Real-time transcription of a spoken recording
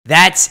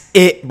That's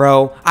it,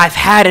 bro. I've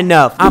had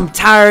enough. I'm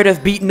tired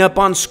of beating up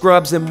on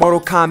scrubs in Mortal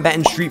Kombat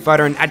and Street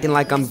Fighter and acting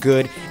like I'm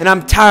good. And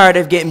I'm tired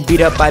of getting beat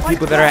up by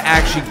people that are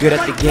actually good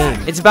at the game.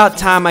 It's about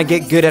time I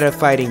get good at a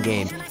fighting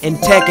game. And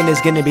Tekken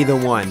is gonna be the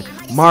one.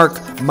 Mark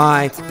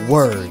my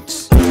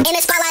words. In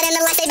the spotlight and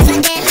the lights, they be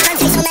flipping. I done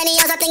take so many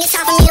years, I think it's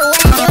time for me to win.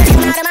 Feelings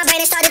coming out of my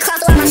brain and started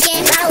crawl throughout my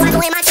skin. Gotta wipe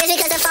away my tears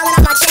because they're falling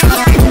off my chin.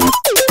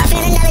 I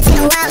feel it never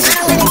take a while. I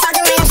don't really talk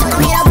to random, so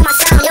don't hit up with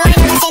myself. You ain't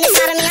never seen the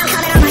side of me, I'm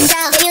coming on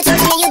myself. If you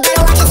talk to me, you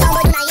better watch your tone,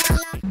 but do not yell.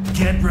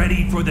 Get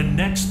ready for the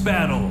next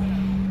battle.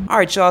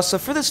 Alright y'all, so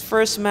for this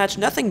first match,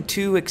 nothing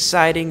too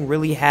exciting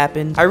really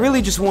happened. I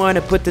really just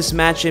wanted to put this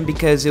match in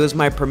because it was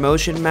my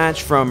promotion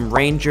match from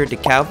Ranger to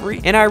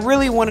Cavalry, and I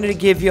really wanted to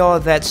give y'all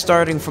that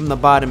starting from the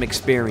bottom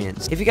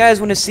experience. If you guys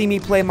want to see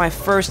me play my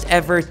first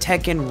ever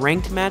Tekken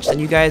ranked match, then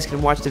you guys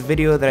can watch the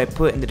video that I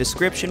put in the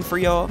description for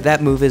y'all.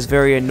 That move is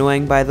very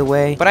annoying, by the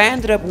way, but I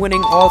ended up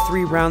winning all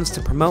 3 rounds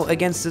to promote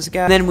against this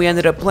guy. Then we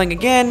ended up playing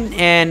again,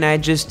 and I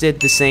just did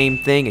the same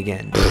thing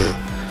again.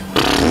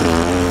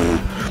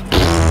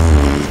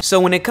 So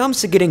when it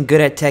comes to getting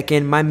good at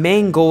Tekken, my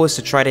main goal is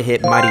to try to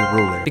hit Mighty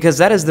Ruler, because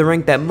that is the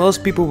rank that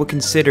most people would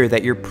consider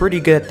that you're pretty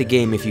good at the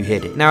game if you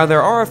hit it. Now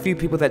there are a few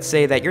people that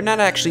say that you're not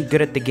actually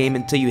good at the game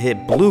until you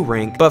hit blue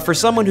rank, but for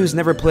someone who's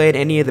never played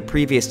any of the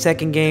previous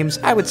Tekken games,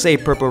 I would say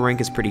purple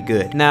rank is pretty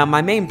good. Now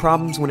my main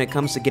problems when it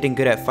comes to getting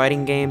good at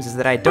fighting games is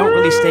that I don't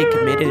really stay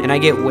committed and I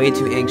get way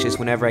too anxious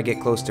whenever I get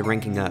close to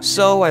ranking up.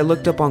 So I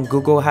looked up on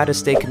Google how to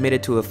stay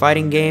committed to a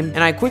fighting game,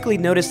 and I quickly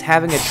noticed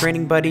having a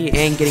training buddy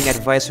and getting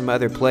advice from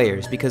other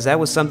players, because that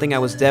was something I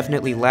was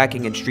definitely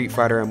lacking in Street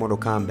Fighter and Mortal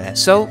Kombat.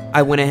 So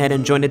I went ahead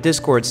and joined a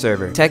Discord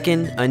server,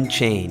 Tekken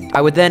Unchained.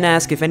 I would then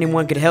ask if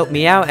anyone could help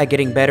me out at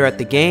getting better at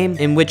the game,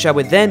 in which I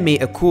would then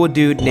meet a cool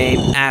dude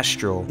named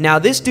Astral. Now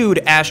this dude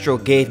Astral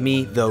gave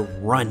me the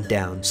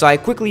rundown, so I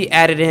quickly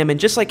added him, and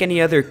just like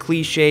any other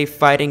cliche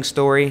fighting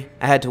story,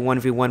 I had to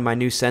 1v1 my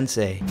new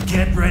sensei.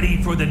 Get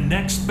ready for the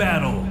next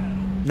battle.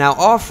 Now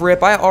off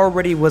rip, I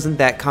already wasn't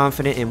that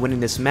confident in winning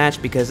this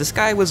match because this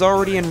guy was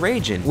already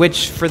enraging,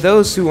 which for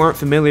those who aren't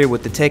familiar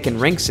with the Tekken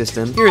rank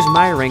system, here's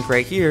my rank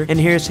right here, and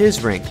here's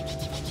his rank.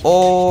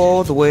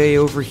 All the way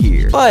over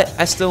here. But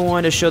I still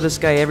wanted to show this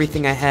guy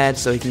everything I had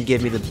so he can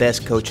give me the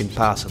best coaching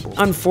possible.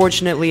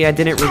 Unfortunately, I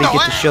didn't really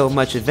get to show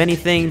much of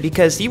anything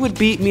because he would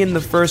beat me in the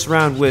first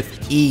round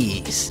with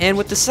ease. And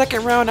with the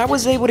second round, I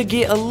was able to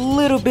get a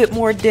little bit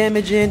more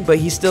damage in, but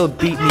he still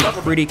beat me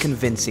pretty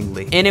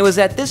convincingly. And it was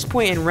at this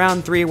point in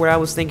round 3 where I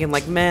was thinking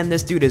like, man,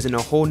 this dude is in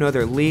a whole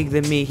nother league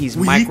than me. He's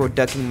micro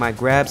ducking my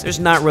grabs. There's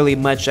not really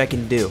much I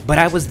can do. But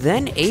I was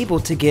then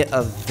able to get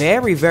a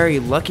very, very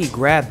lucky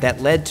grab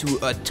that led to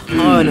a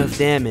ton of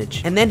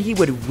damage, and then he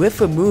would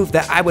whiff a move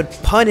that I would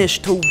punish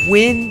to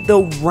win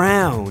the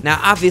round. Now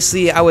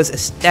obviously I was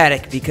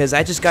ecstatic because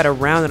I just got a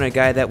round on a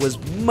guy that was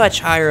much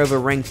higher of a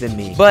rank than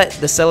me, but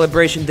the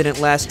celebration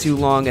didn't last too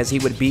long as he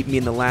would beat me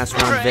in the last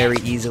round very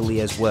easily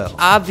as well.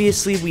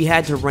 Obviously we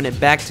had to run it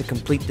back to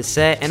complete the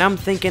set, and I'm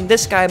thinking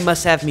this guy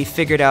must have me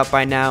figured out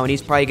by now and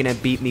he's probably gonna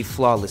beat me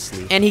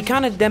flawlessly, and he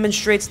kind of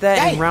demonstrates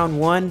that in round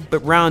 1, but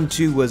round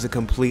 2 was a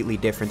completely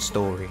different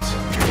story.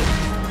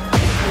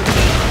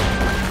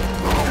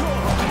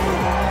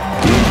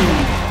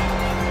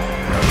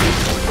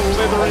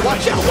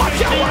 Watch out,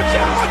 watch out, watch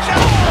out, watch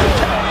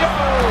out!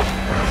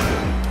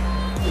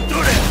 Do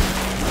it!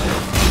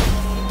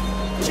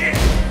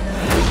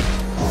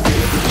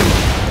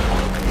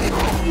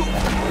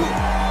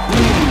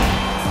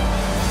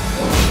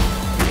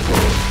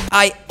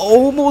 I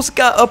almost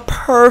got a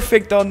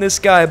perfect on this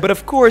guy, but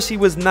of course he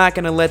was not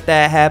gonna let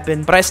that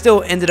happen, but I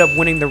still ended up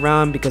winning the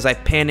round because I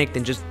panicked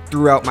and just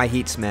threw out my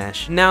heat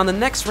smash. Now in the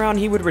next round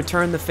he would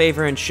return the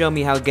favor and show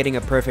me how getting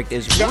a perfect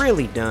is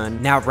really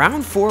done. Now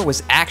round 4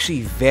 was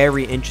actually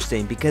very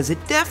interesting because it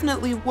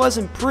definitely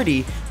wasn't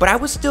pretty, but I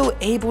was still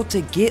able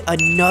to get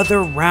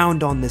another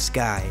round on this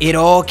guy. It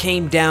all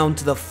came down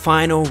to the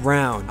final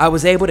round. I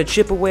was able to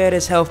chip away at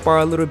his health bar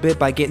a little bit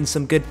by getting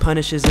some good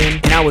punishes in,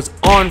 and I was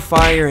on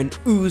fire and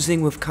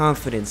oozing with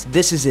confidence.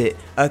 This is it.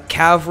 A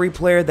Cavalry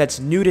player that's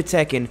new to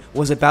Tekken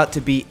was about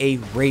to be a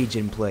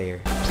raging player.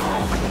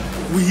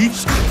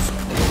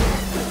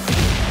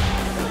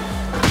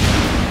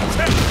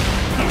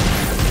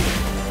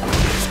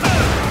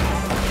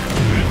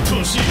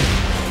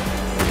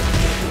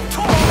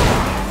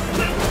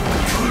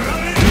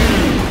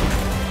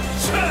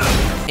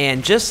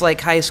 And just like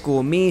high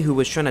school me who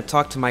was trying to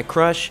talk to my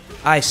crush,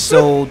 I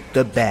sold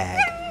the bag.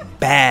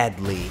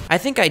 Badly. I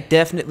think I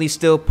definitely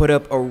still put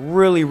up a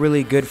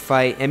really good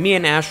fight, and me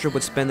and Astra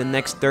would spend the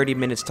next 30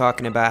 minutes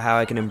talking about how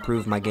I can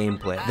improve my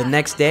gameplay. The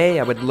next day,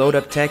 I would load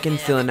up Tekken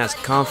feeling as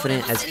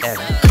confident as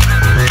ever.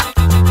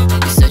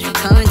 You said you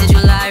coming, did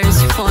you lie or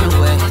is your phone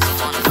away?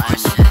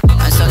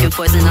 I'm sucking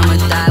poison, I'ma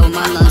die with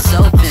my lungs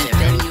open.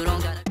 Baby, you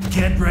don't gotta...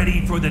 Get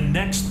ready for the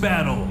next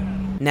battle.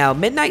 Now,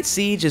 Midnight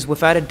Siege is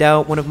without a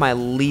doubt one of my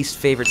least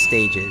favorite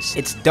stages.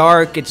 It's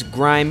dark, it's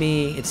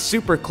grimy, it's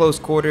super close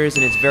quarters,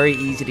 and it's very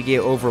easy to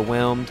get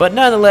overwhelmed. But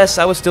nonetheless,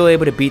 I was still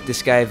able to beat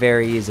this guy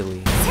very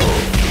easily.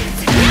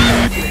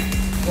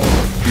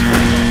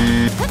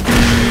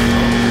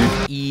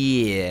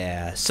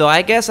 So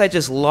I guess I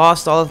just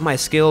lost all of my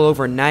skill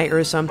overnight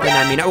or something.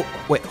 I mean, oh,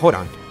 wait, hold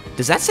on.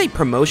 Does that say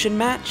promotion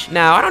match?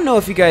 Now, I don't know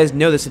if you guys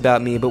know this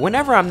about me, but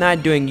whenever I'm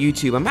not doing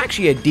YouTube, I'm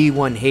actually a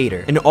D1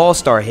 hater, an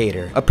All-Star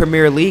hater, a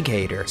Premier League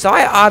hater. So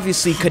I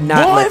obviously could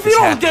not let this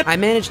happen. I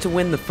managed to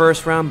win the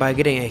first round by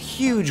getting a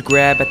huge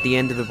grab at the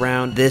end of the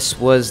round. This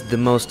was the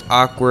most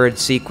awkward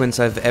sequence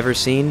I've ever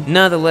seen.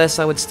 Nonetheless,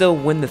 I would still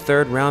win the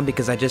third round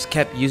because I just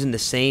kept using the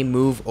same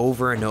move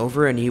over and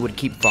over and he would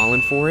keep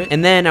falling for it.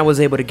 And then I was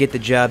able to get the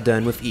job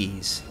done with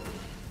ease.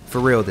 For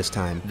real this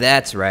time.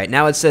 That's right,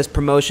 now it says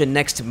promotion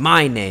next to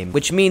my name,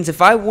 which means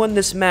if I won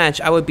this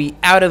match, I would be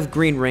out of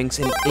green ranks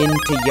and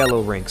into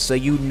yellow ranks, so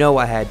you know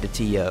I had to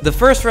tee up. The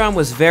first round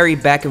was very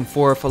back and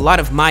forth, a lot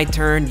of my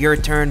turn, your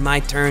turn,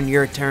 my turn,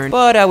 your turn,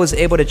 but I was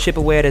able to chip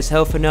away at his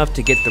health enough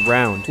to get the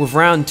round. With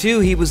round 2,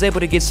 he was able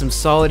to get some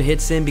solid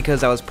hits in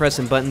because I was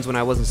pressing buttons when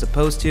I wasn't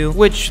supposed to,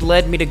 which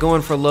led me to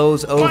going for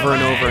lows over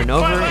and over and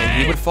over,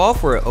 and he would fall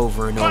for it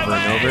over and over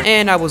and over,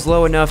 and I was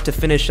low enough to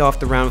finish off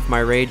the round with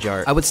my rage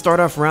art. I would start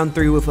off round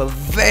 3 with a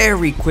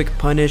very quick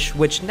punish,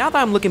 which now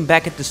that I'm looking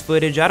back at this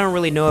footage, I don't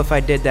really know if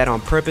I did that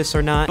on purpose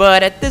or not,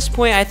 but at this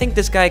point I think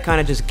this guy kind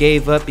of just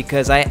gave up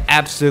because I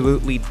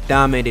absolutely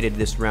dominated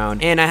this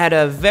round, and I had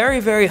a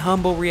very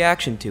humble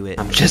reaction to it.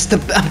 I'm just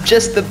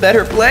the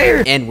better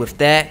player. And with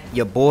that,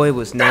 your boy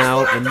was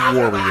now in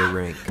warrior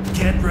rank.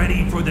 Get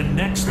ready for the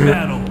next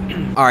battle.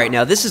 Alright,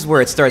 now this is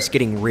where it starts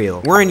getting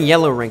real. We're in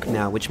yellow rank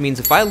now, which means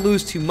if I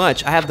lose too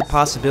much, I have the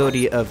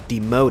possibility of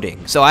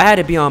demoting. So I had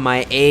to be on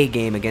my A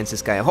game against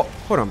this guy. Hold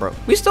on, bro.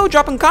 We still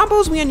dropping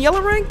combos? We in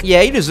yellow rank?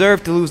 Yeah, you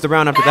deserve to lose the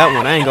round after that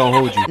one. I ain't gonna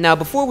hold you. Now,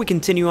 before we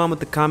continue on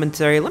with the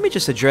commentary, let me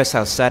just address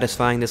how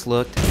satisfying this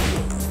looked.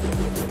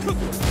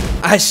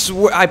 I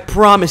swear, I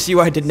promise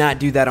you I did not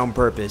do that on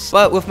purpose.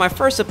 But with my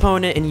first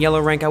opponent in yellow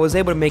rank, I was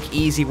able to make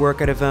easy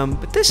work out of him,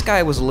 but this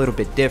guy was a little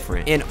bit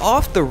different. And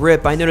off the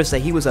rip, I noticed that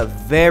he was a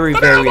very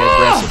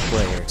aggressive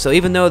player. So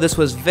even though this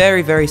was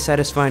very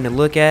satisfying to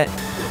look at,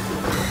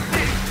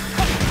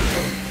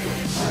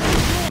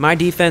 my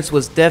defense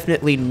was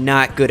definitely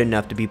not good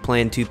enough to be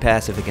playing too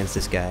passive against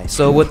this guy.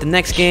 So with the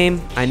next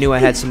game, I knew I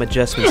had some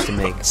adjustments to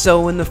make.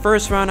 So in the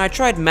first round, I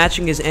tried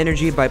matching his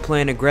energy by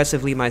playing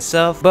aggressively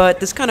myself, but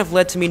this kind of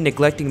led to me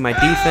neglecting my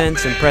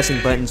defense and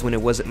pressing buttons when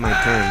it wasn't my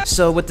turn.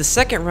 So with the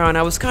second round,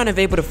 I was kind of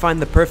able to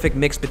find the perfect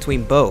mix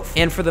between both.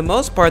 And for the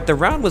most part, the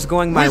round was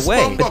going my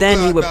way, but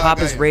then he would pop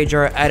his rage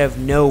art out of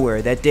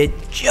nowhere that did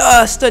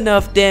just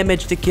enough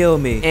damage to kill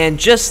me. And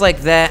just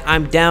like that,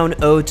 I'm down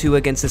 0-2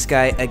 against this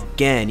guy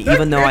again,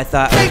 even though I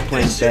thought I was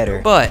playing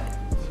better. But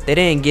they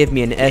didn't give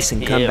me an S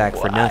in comeback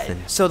for nothing.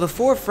 So the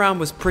fourth round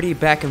was pretty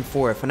back and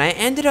forth, and I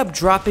ended up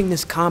dropping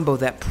this combo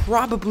that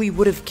probably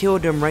would have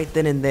killed him right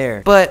then and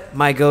there. But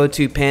my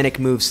go-to panic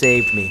move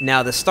saved me.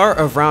 Now the start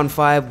of round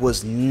 5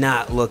 was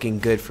not looking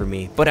good for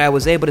me, but I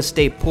was able to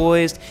stay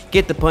poised,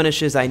 get the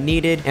punishes I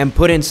needed, and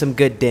put in some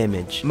good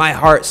damage. My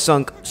heart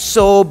sunk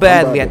so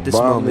badly at this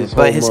moment,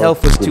 but his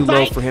health was too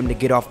low for him to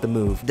get off the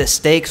move. The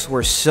stakes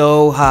were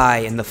so high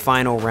in the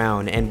final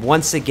round, and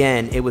once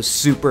again, it was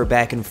super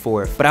back and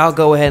forth. But I'll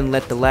go ahead and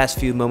let the last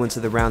few moments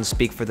of the round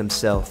speak for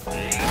themselves.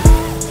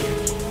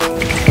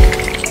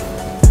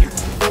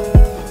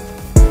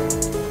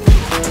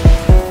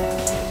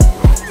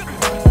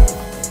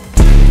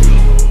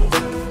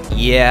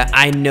 Yeah,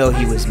 I know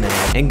he was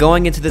mad. And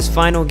going into this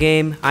final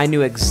game, I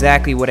knew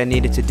exactly what I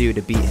needed to do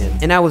to beat him.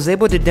 And I was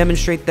able to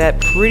demonstrate that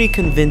pretty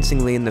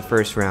convincingly in the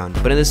first round.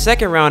 But in the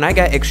second round, I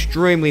got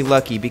extremely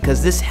lucky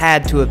because this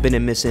had to have been a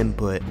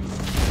misinput.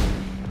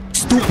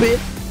 Stupid.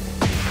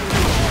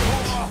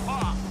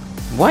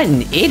 What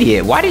an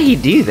idiot, why did he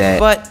do that?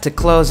 But to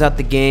close out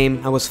the game,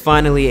 I was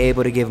finally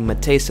able to give him a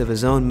taste of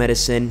his own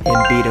medicine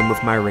and beat him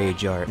with my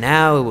rage art.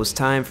 Now it was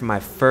time for my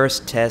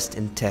first test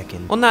in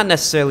Tekken. Well, not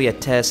necessarily a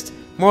test,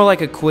 more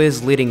like a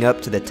quiz leading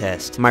up to the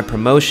test. My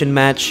promotion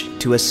match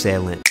to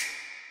Assailant.